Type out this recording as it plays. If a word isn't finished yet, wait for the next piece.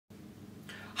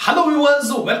Hello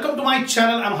viewers, welcome to my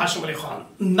channel. I'm Hashim.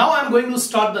 Now I'm going to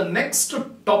start the next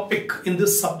topic in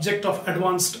this subject of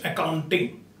advanced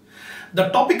accounting. The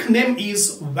topic name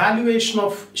is valuation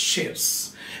of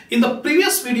shares. In the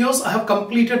previous videos, I have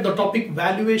completed the topic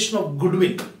valuation of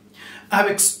goodwill. I have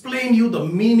explained you the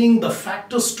meaning, the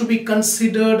factors to be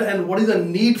considered, and what is the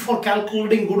need for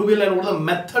calculating goodwill and what are the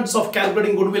methods of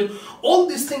calculating goodwill. All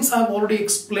these things I have already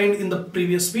explained in the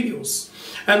previous videos.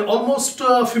 And almost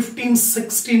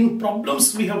 15-16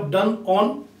 problems we have done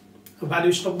on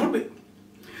valuation of goodwill.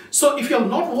 So if you have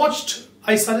not watched,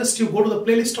 I suggest you go to the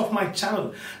playlist of my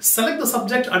channel, select the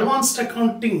subject Advanced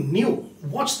Accounting New,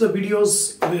 watch the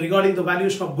videos regarding the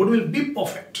valuation of goodwill, be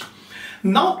perfect.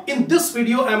 Now in this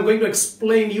video I am going to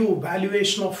explain you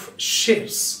valuation of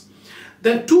shares.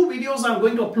 Then two videos I am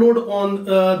going to upload on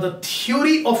the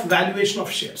theory of valuation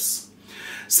of shares.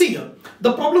 See here,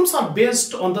 the problems are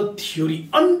based on the theory.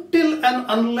 Until and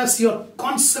unless you are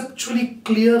conceptually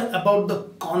clear about the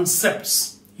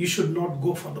concepts, you should not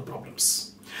go for the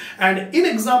problems. And in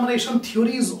examination,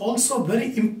 theory is also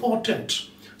very important.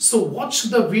 So watch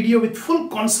the video with full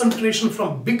concentration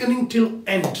from beginning till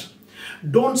end.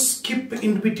 Don't skip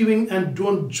in between and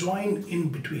don't join in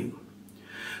between.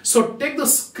 So take the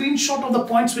screenshot of the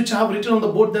points which I have written on the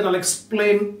board, then I'll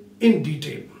explain in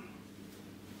detail.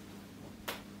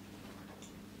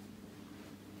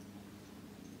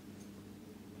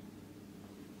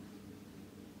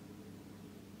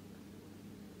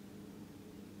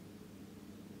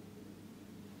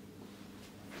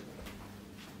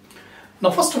 Now,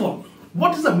 first of all,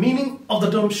 what is the meaning of the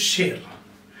term share?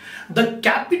 The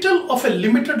capital of a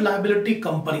limited liability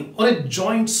company or a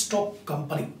joint stock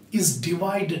company is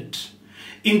divided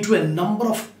into a number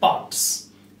of parts.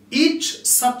 Each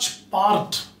such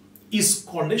part is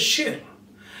called a share.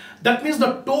 That means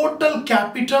the total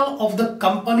capital of the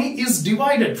company is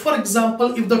divided. For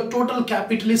example, if the total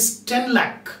capital is 10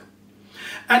 lakh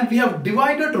and we have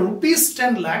divided rupees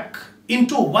 10 lakh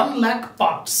into 1 lakh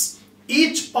parts.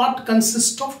 Each part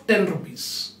consists of 10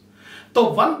 rupees.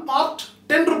 So one part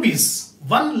 10 rupees.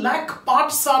 1 lakh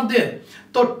parts are there.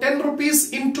 So 10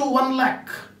 rupees into 1 lakh.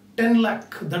 10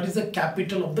 lakh. That is the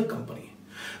capital of the company.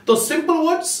 So simple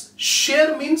words,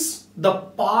 share means the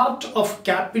part of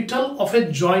capital of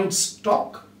a joint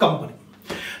stock company.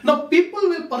 Now people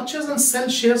will purchase and sell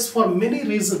shares for many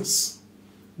reasons.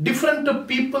 Different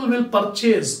people will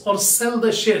purchase or sell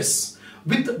the shares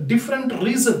with different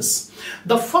reasons.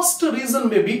 The first reason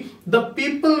may be the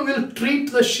people will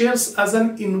treat the shares as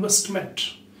an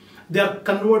investment. They are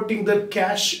converting their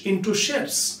cash into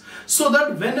shares so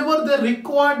that whenever they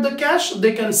require the cash,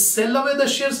 they can sell away the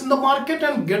shares in the market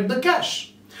and get the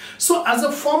cash. So as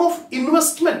a form of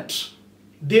investment,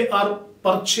 they are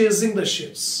purchasing the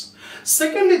shares.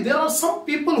 Secondly, there are some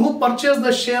people who purchase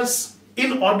the shares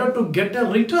in order to get a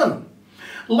return.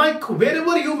 Like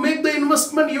wherever you make the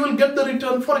investment, you will get the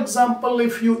return. For example,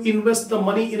 if you invest the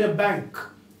money in a bank,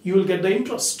 you will get the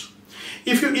interest.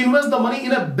 If you invest the money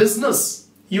in a business,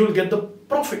 you will get the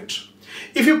profit.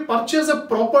 If you purchase a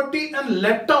property and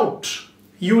let out,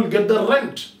 you will get the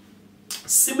rent.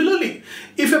 Similarly,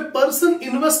 if a person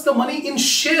invests the money in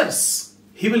shares,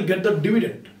 he will get the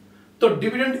dividend. The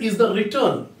dividend is the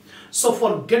return. So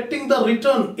for getting the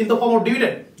return in the form of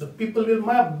dividend, the people will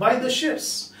buy the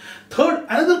shares. Third,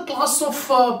 another class of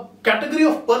category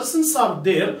of persons are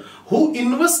there who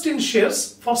invest in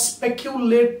shares for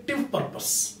speculative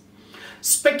purpose.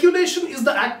 Speculation is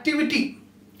the activity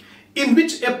in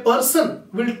which a person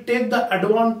will take the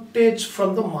advantage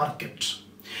from the market.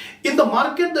 In the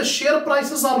market, the share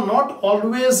prices are not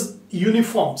always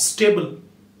uniform, stable.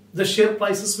 The share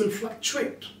prices will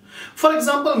fluctuate. For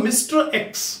example, Mr.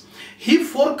 X, he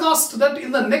forecast that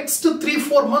in the next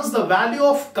 3-4 months, the value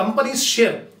of company's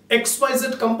share,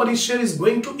 XYZ company's share is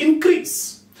going to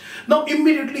increase. Now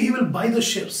immediately he will buy the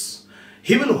shares.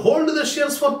 He will hold the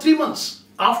shares for 3 months.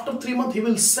 After 3 months, he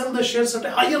will sell the shares at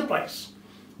a higher price.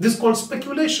 This is called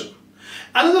speculation.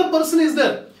 Another person is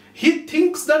there. He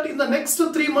thinks that in the next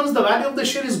 3 months, the value of the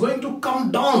share is going to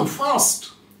come down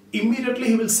fast. Immediately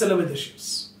he will sell away the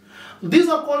shares. These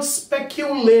are called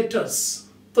speculators.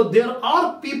 So there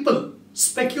are people,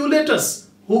 speculators,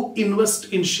 who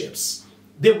invest in shares.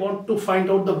 They want to find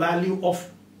out the value of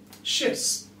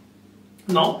shares.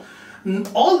 Now,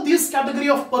 all these category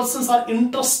of persons are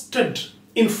interested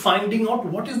in finding out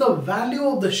what is the value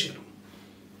of the share.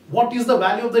 What is the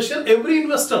value of the share? Every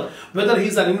investor, whether he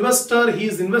is an investor, he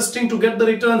is investing to get the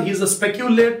return, he is a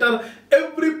speculator,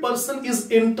 every person is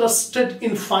interested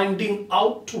in finding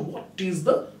out what is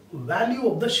the value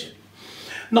of the share.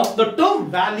 Now, the term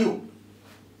value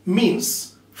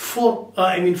means four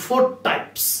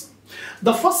types.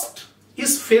 The first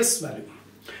is face value.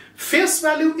 Face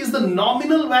value is the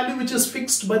nominal value which is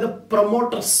fixed by the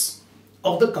promoters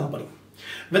of the company.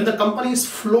 When the company is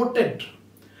floated,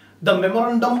 the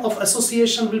memorandum of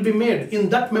association will be made. In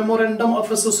that memorandum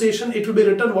of association, it will be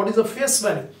written what is the face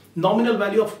value, nominal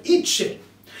value of each share.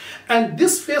 And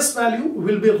this face value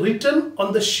will be written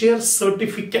on the share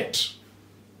certificate.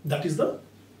 That is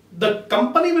the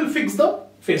company will fix the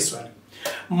face value.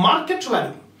 Market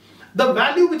value, the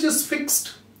value which is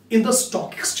fixed in the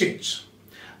stock exchange.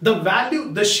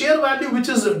 The share value which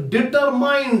is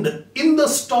determined in the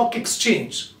stock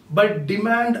exchange by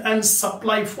demand and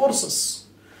supply forces.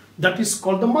 That is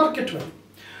called the market value.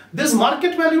 This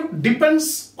market value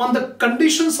depends on the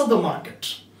conditions of the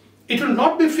market. It will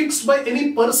not be fixed by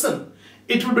any person.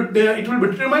 It will be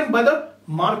determined by the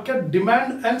market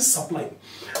demand and supply.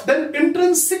 Then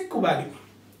intrinsic value.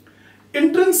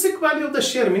 Intrinsic value of the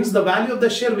share means the value of the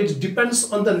share which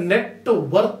depends on the net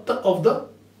worth of the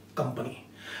company.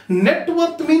 Net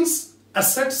worth means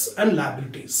assets and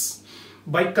liabilities.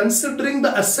 By considering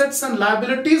the assets and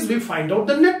liabilities, we find out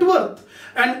the net worth.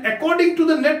 And according to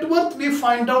the net worth, we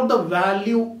find out the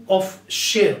value of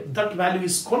share. That value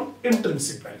is called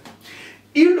intrinsic value.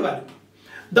 Yield value.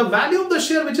 The value of the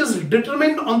share which is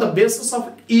determined on the basis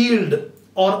of yield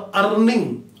or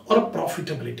earning or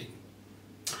profitability.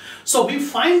 So we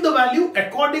find the value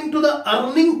according to the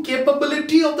earning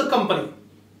capability of the company.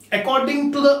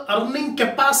 According to the earning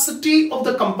capacity of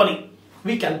the company,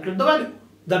 we calculate the value.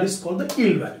 That is called the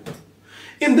yield value.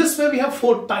 In this way, we have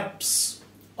 4 types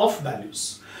of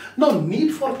values. Now,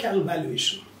 need for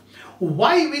valuation.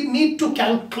 Why we need to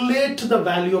calculate the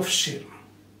value of share?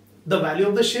 The value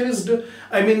of the share is,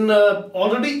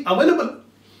 already available.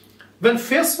 When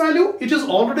face value, it is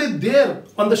already there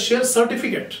on the share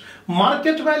certificate.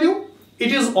 Market value,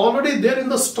 it is already there in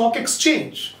the stock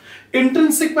exchange.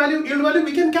 Intrinsic value, yield value,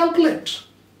 we can calculate.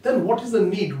 Then what is the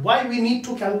need? Why we need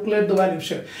to calculate the value of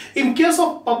share? In case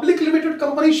of public limited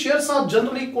company, shares are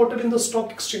generally quoted in the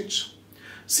stock exchange.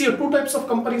 See, 2 types of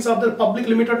companies are there, public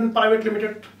limited and private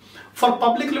limited. For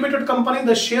public limited company,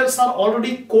 the shares are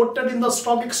already quoted in the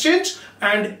stock exchange,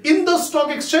 and in the stock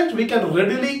exchange, we can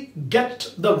readily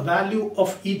get the value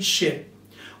of each share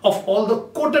of all the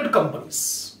quoted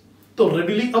companies. So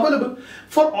readily available.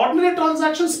 For ordinary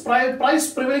transactions,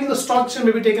 price prevailing in the stock exchange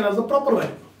may be taken as the proper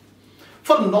value.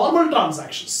 For normal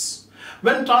transactions,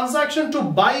 when transaction to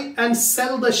buy and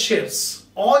sell the shares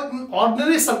or in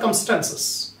ordinary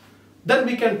circumstances, then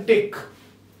we can take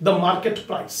the market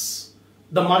price,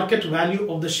 the market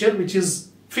value of the share which is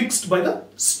fixed by the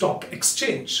stock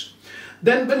exchange.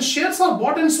 Then when shares are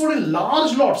bought and sold in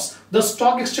large lots, the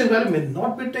stock exchange value may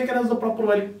not be taken as the proper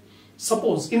value.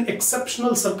 Suppose in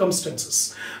exceptional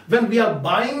circumstances, when we are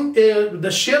buying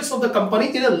the shares of the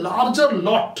company in a larger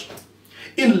lot,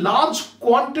 in large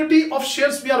quantity of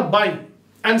shares we are buying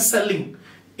and selling,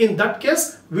 in that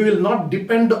case, we will not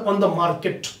depend on the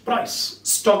market price,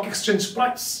 stock exchange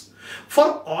price.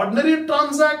 For ordinary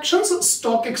transactions,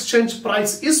 stock exchange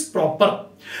price is proper.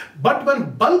 But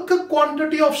when bulk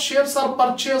quantity of shares are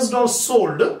purchased or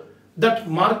sold, that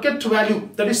market value,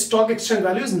 that is stock exchange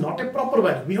value, is not a proper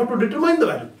value. We have to determine the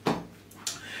value.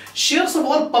 Shares of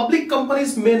all public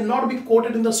companies may not be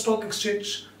quoted in the stock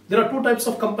exchange. There are 2 types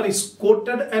of companies,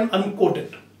 quoted and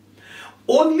unquoted.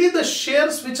 Only the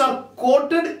shares which are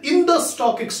quoted in the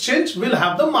stock exchange will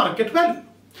have the market value.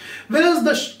 Whereas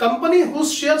the company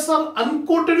whose shares are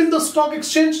unquoted in the stock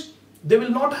exchange, they will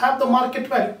not have the market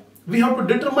value. We have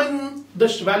to determine the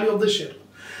value of the share.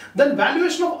 Then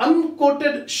valuation of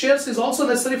unquoted shares is also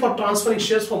necessary for transferring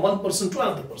shares from one person to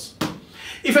another person.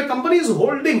 If a company is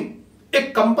holding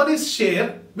a company's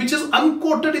share which is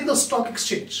unquoted in the stock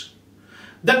exchange,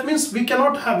 that means we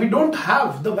don't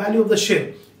have the value of the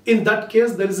share. In that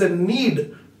case, there is a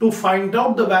need to find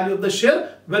out the value of the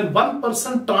share when one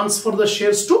person transfers the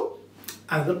shares to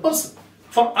another person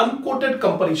for unquoted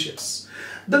company shares.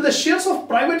 Then the shares of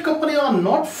private company are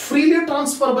not freely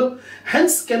transferable,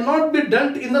 hence cannot be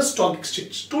dealt in the stock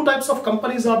exchange. 2 types of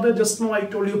companies are there, just now I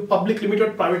told you, public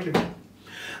limited, private limited.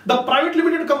 The private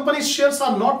limited company's shares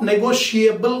are not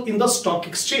negotiable in the stock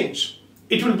exchange.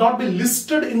 It will not be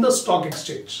listed in the stock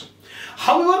exchange.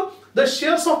 However, the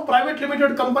shares of private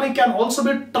limited company can also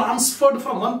be transferred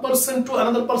from one person to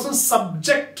another person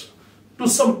subject to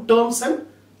some terms and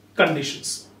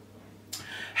conditions.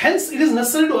 Hence, it is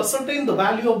necessary to ascertain the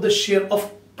value of the share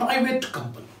of private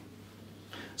company.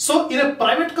 So, in a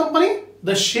private company,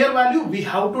 the share value we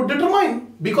have to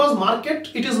determine because market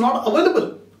it is not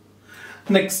available.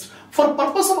 Next, for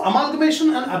purpose of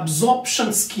amalgamation and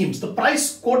absorption schemes, the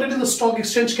price quoted in the stock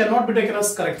exchange cannot be taken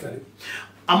as correct value.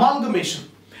 Amalgamation.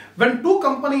 When two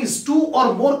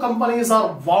or more companies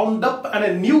are wound up and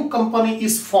a new company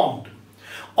is formed.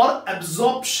 Or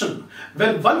absorption,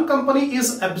 when one company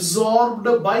is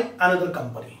absorbed by another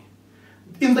company.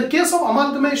 In the case of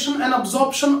amalgamation and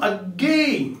absorption,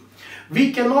 again,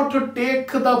 we cannot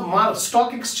take the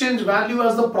stock exchange value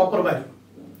as the proper value.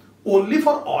 Only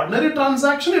for ordinary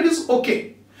transaction it is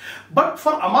okay. But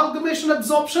for amalgamation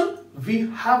absorption, we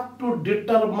have to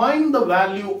determine the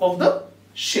value of the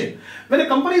share. When a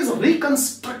company is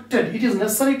reconstructed, it is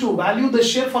necessary to value the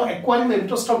share for acquiring the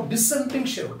interest of dissenting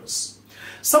shareholders.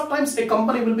 Sometimes a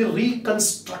company will be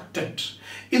reconstructed.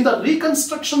 In the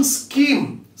reconstruction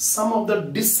scheme, some of the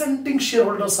dissenting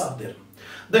shareholders are there.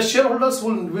 The shareholders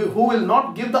who will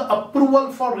not give the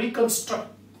approval for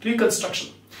reconstruction.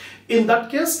 In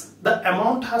that case, the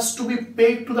amount has to be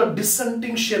paid to the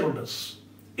dissenting shareholders.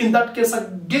 In that case,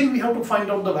 again, we have to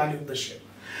find out the value of the share.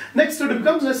 Next, it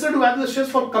becomes necessary to value the shares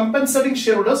for compensating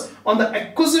shareholders on the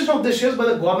acquisition of the shares by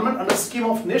the government under a scheme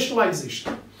of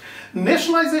nationalization.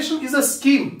 Nationalization is a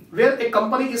scheme where a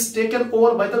company is taken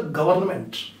over by the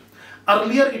government.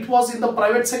 Earlier, it was in the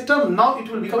private sector. Now, it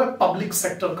will become a public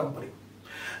sector company.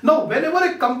 Now, whenever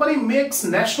a company makes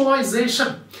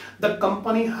nationalization, the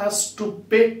company has to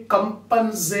pay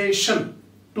compensation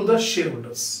to the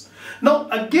shareholders. Now,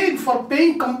 again, for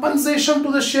paying compensation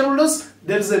to the shareholders,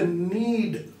 there is a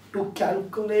need to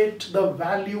calculate the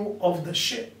value of the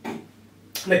share.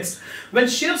 Next, when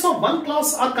shares of one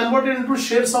class are converted into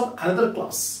shares of another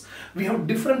class, we have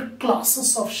different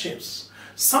classes of shares.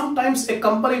 Sometimes a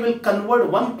company will convert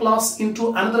one class into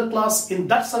another class. In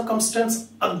that circumstance,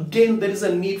 again, there is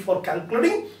a need for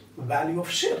calculating value of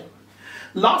share.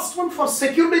 Last one, for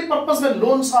security purpose, when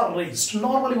loans are raised.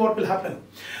 Normally what will happen?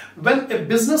 When a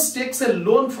business takes a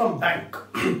loan from bank,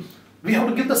 we have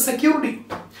to give the security.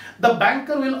 The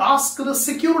banker will ask the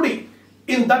security.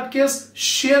 In that case,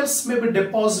 shares may be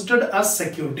deposited as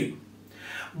security.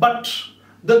 But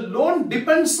the loan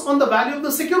depends on the value of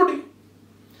the security.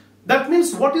 That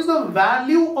means what is the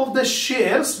value of the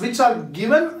shares which are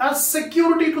given as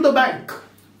security to the bank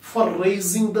for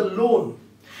raising the loan.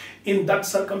 In that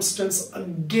circumstance,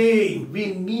 again,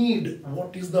 we need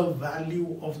what is the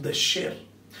value of the share.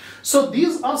 So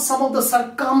these are some of the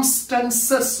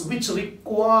circumstances which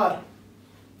require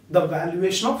the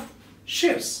valuation of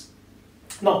shares.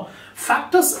 Now,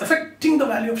 factors affecting the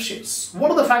value of shares. What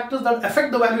are the factors that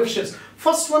affect the value of shares?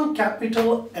 First one,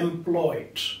 capital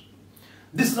employed.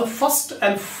 This is the first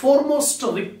and foremost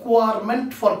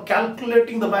requirement for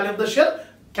calculating the value of the share,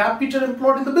 capital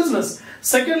employed in the business.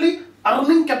 Secondly,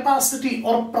 earning capacity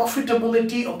or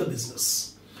profitability of the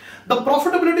business. The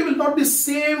profitability will not be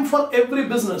same for every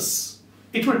business.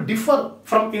 It will differ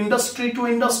from industry to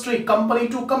industry, company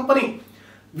to company.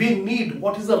 We need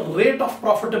what is the rate of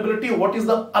profitability, what is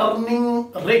the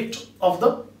earning rate of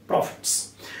the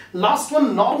profits. Last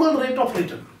one, normal rate of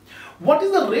return. What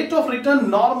is the rate of return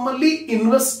normally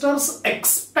investors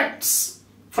expects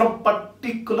from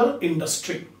particular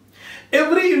industry?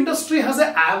 Every industry has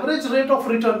an average rate of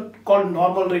return called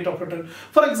normal rate of return.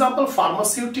 For example,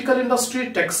 pharmaceutical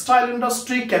industry, textile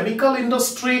industry, chemical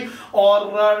industry,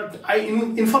 or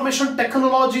information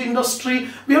technology industry.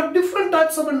 We have different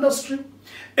types of industry.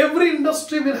 Every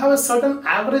industry will have a certain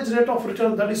average rate of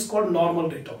return that is called normal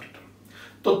rate of return.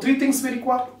 So three things we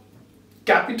require: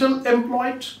 capital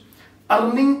employed,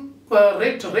 earning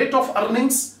rate of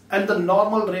earnings, and the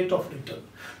normal rate of return.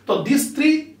 So these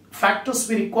three factors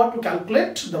we require to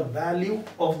calculate the value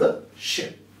of the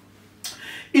share.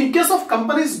 In case of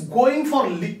companies going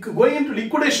into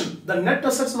liquidation, the net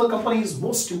assets of the company is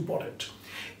most important.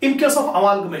 In case of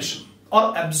amalgamation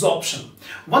or absorption,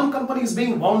 one company is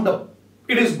being wound up,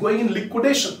 it is going in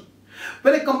liquidation.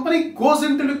 When a company goes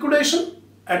into liquidation,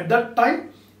 at that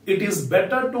time, it is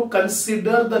better to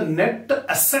consider the net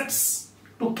assets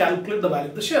to calculate the value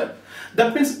of the share.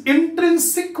 That means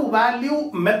intrinsic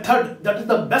value method, that is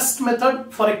the best method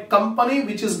for a company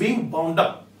which is being wound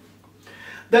up.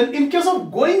 Then in case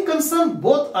of going concern,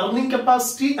 both earning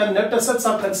capacity and net assets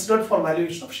are considered for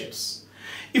valuation of shares.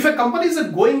 If a company is a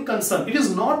going concern, it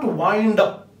is not wind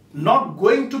up, not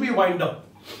going to be wind up.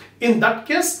 In that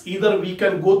case, either we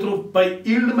can go through by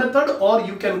yield method or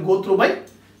you can go through by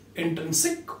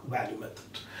intrinsic value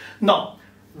method. Now,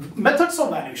 methods of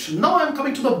valuation. Now I am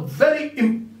coming to the very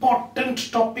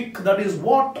important topic, that is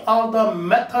what are the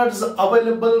methods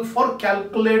available for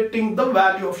calculating the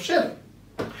value of share.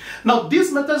 Now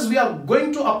these methods we are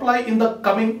going to apply in the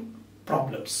coming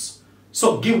problems.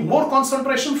 So give more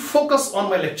concentration, focus on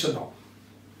my lecture now.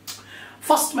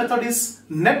 First method is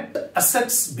net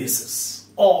assets basis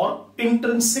or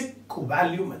intrinsic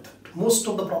value method. Most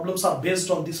of the problems are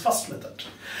based on this first method.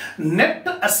 net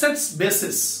assets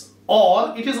basis,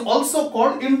 or it is also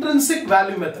called intrinsic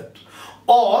value method,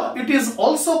 or it is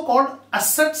also called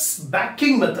assets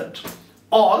backing method,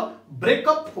 or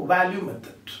breakup value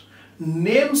method.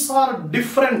 Names are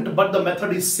different, but the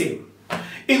method is same.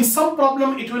 In some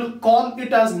problem it will call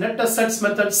it as net assets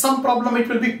method, some problem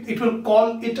it will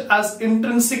call it as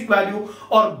intrinsic value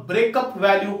or breakup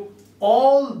value.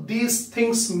 All these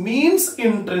things means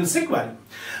intrinsic value,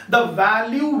 the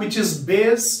value which is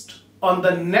based on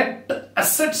the net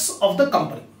assets of the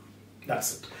company.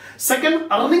 That's it. Second,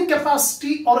 earning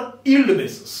capacity or yield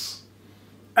basis.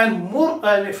 And more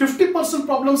 50%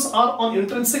 problems are on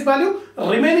intrinsic value,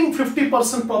 remaining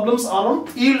 50% problems are on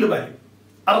yield value,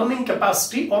 earning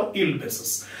capacity or yield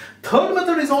basis. Third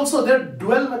method is also their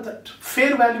dual method,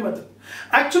 fair value method.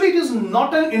 Actually, it is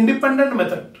not an independent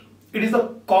method. It is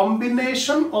a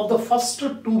combination of the first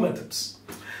two methods.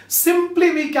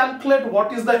 Simply we calculate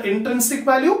what is the intrinsic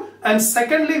value, and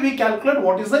secondly we calculate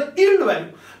what is the yield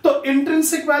value. So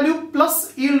intrinsic value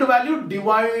plus yield value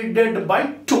divided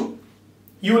by 2.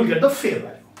 You will get the fair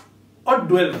value or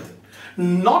dual method.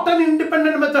 Not an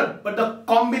independent method, but the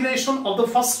combination of the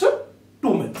first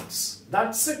two methods.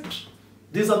 That's it.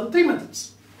 These are the three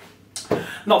methods.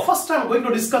 Now first I am going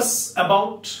to discuss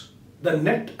about the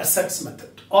net assets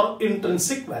method or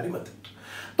intrinsic value method.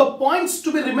 The points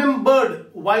to be remembered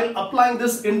while applying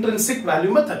this intrinsic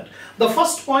value method. The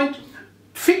first point,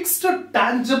 fixed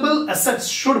tangible assets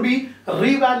should be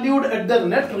revalued at their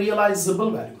net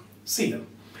realizable value. See here,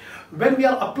 when we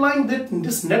are applying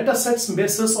this net assets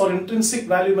basis or intrinsic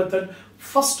value method,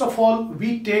 first of all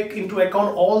we take into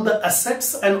account all the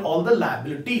assets and all the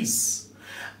liabilities.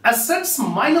 Assets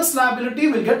minus liability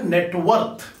will get net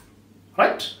worth,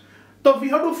 right? So we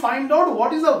have to find out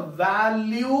what is the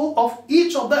value of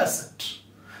each of the assets.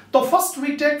 So first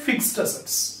we take fixed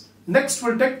assets. Next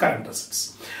we'll take current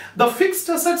assets. The fixed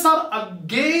assets are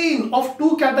again of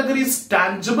two categories,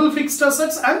 tangible fixed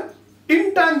assets and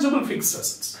intangible fixed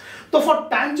assets. So for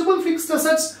tangible fixed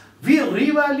assets, we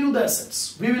revalue the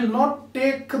assets. We will not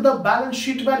take the balance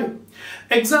sheet value.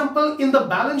 Example, in the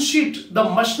balance sheet, the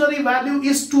machinery value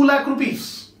is 2 lakh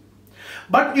rupees.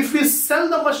 But if we sell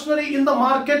the machinery in the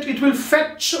market, it will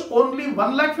fetch only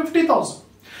 1,50,000.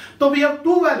 So we have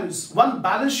two values, one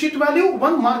balance sheet value,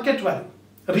 one market value,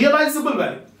 realizable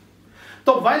value.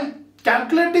 So while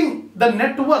calculating the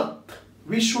net worth,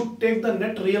 we should take the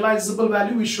net realizable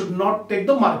value, we should not take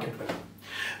the market value.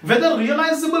 Whether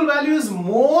realizable value is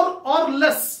more or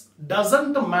less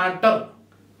doesn't matter.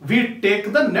 We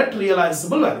take the net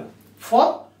realizable value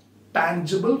for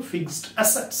tangible fixed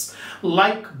assets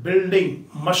like building,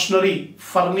 machinery,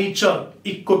 furniture,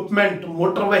 equipment,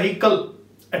 motor vehicle,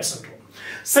 etc.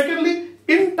 Secondly,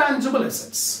 intangible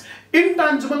assets.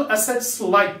 Intangible assets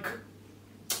like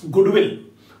goodwill,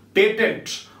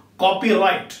 patent,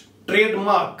 copyright,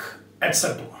 trademark,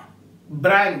 etc.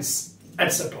 brands,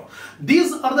 etc.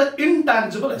 These are the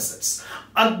intangible assets.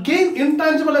 Again,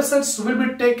 intangible assets will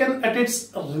be taken at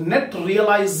its net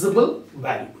realizable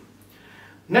value.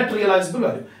 Net realizable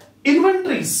value.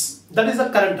 Inventories, that is a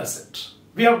current asset.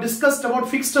 We have discussed about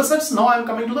fixed assets. Now I am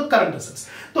coming to the current assets.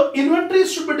 So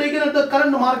inventories should be taken at the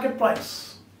current market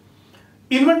price.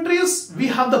 Inventories, we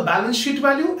have the balance sheet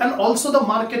value and also the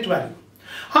market value.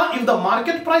 If the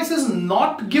market price is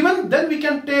not given, then we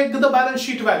can take the balance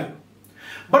sheet value.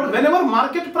 But whenever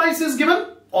market price is given,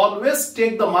 always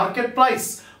take the market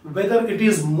price, whether it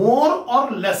is more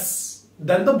or less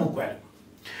than the book value.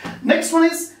 Next one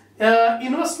is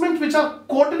investment which are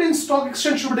quoted in stock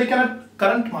exchange should be taken at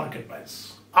current market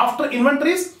price. After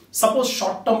inventories, suppose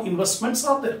short-term investments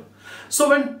are there. So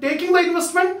when taking the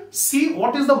investment, see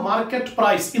what is the market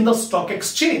price in the stock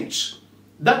exchange.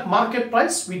 That market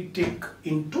price we take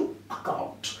into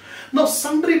account. Now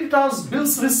sundry debtors,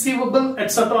 bills receivable,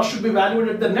 etc. should be valued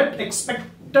at the net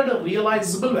expected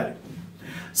realizable value.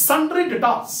 Sundry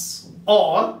debtors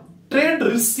or trade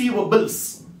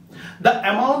receivables, the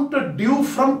amount due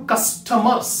from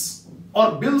customers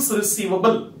or bills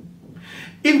receivable.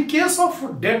 In case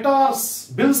of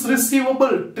debtors, bills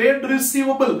receivable, trade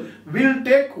receivable, we will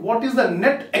take what is the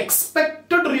net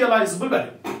expected realizable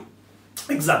value.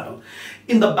 Example,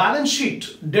 in the balance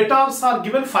sheet, debtors are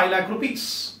given 5 lakh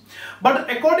rupees.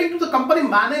 But according to the company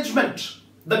management,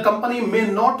 the company may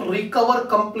not recover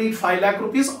complete 5 lakh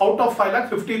rupees. Out of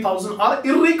 5,50,000 are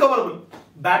irrecoverable,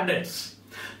 bad debts.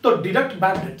 So deduct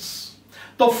bad debts.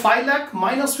 So 5 lakh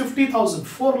minus 50,000,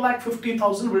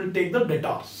 4,50,000 will take the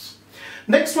debtors.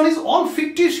 Next one is all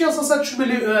fictitious assets should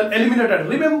be eliminated.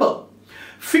 Remember,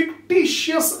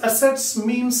 fictitious assets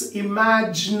means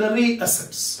imaginary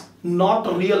assets,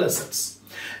 not real assets.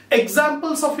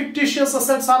 Examples of fictitious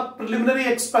assets are preliminary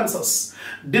expenses,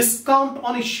 discount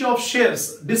on issue of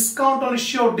shares, discount on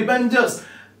issue of debentures,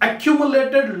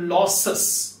 accumulated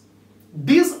losses.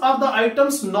 These are the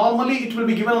items normally it will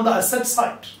be given on the asset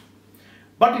side,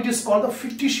 but it is called the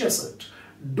fictitious asset.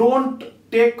 Don't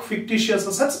take fictitious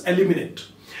assets, eliminate.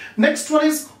 Next one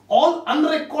is all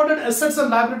unrecorded assets and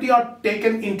liability are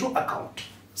taken into account.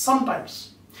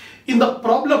 Sometimes in the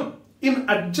problem, in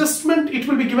adjustment, it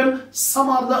will be given some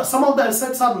of the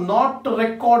assets are not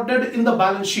recorded in the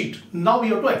balance sheet. Now we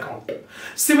have to account.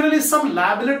 Similarly, some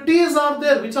liabilities are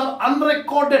there which are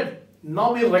unrecorded.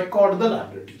 Now we record the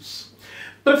liabilities.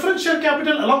 Preference share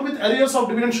capital along with arrears of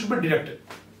dividend should be deducted.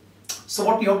 So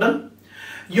what you have done?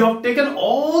 You have taken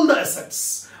all the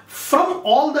assets. From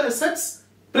all the assets,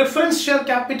 preference share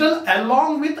capital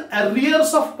along with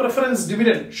arrears of preference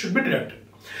dividend should be deducted.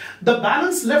 The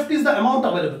balance left is the amount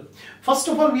available. First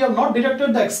of all, we have not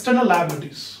deducted the external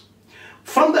liabilities.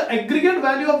 From the aggregate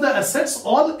value of the assets,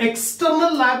 all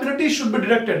external liabilities should be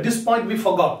deducted. This point we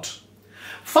forgot.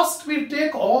 First, we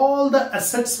take all the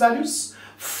assets values.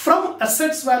 From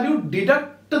assets value,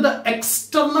 deduct the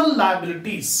external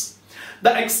liabilities.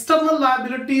 The external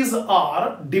liabilities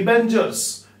are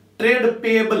debentures, trade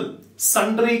payable,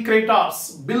 sundry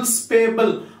creditors, bills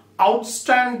payable,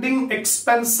 outstanding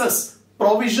expenses,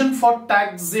 provision for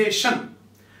taxation.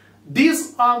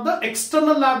 These are the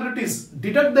external liabilities.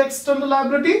 Deduct the external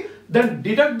liability, then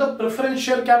deduct the preference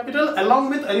share capital along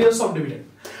with arrears of dividend.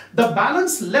 The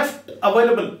balance left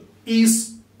available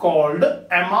is called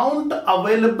amount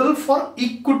available for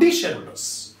equity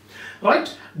shareholders.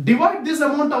 Right? Divide this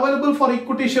amount available for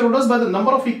equity shareholders by the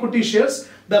number of equity shares.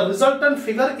 The resultant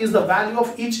figure is the value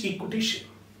of each equity share.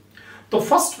 So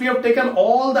first we have taken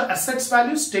all the assets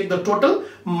values, take the total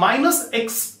minus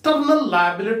external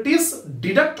liabilities,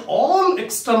 deduct all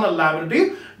external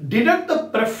liability, deduct the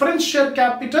preference share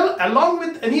capital along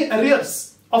with any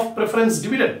arrears of preference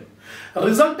dividend.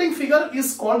 Resulting figure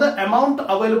is called the amount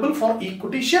available for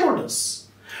equity shareholders.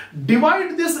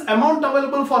 Divide this amount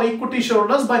available for equity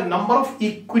shareholders by number of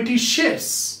equity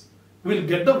shares. We will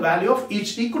get the value of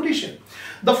each equity share.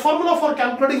 The formula for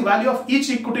calculating value of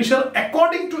each equity share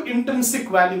according to intrinsic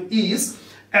value is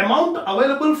amount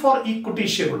available for equity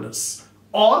shareholders,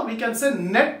 or we can say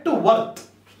net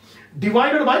worth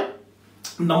divided by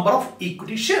number of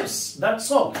equity shares.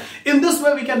 That's all. In this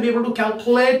way we can be able to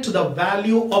calculate the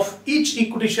value of each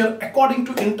equity share according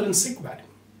to intrinsic value.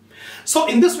 So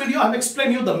in this video I have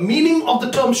explained you the meaning of the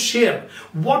term share.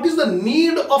 What is the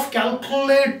need of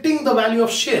calculating the value of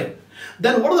share?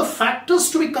 Then what are the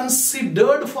factors to be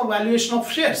considered for valuation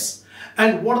of shares?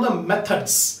 And what are the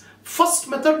methods? First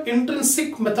method,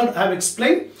 intrinsic method, I have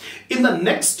explained. In the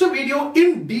next video,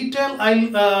 in detail,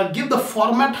 I'll give the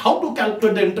format how to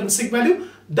calculate the intrinsic value.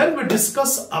 Then we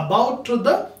discuss about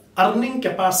the earning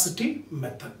capacity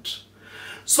method.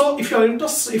 So if you are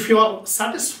interested, if you are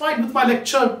satisfied with my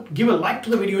lecture, give a like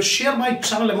to the video, share my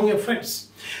channel among your friends,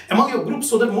 among your groups,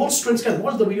 so that more students can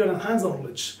watch the video and enhance their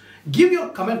knowledge. Give your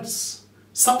comments.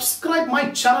 Subscribe my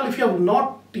channel if you have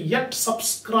not yet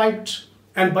subscribed,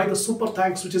 and by the super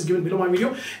thanks which is given below my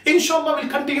video. Inshallah, we'll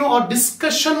continue our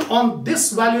discussion on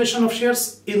this valuation of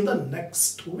shares in the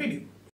next video.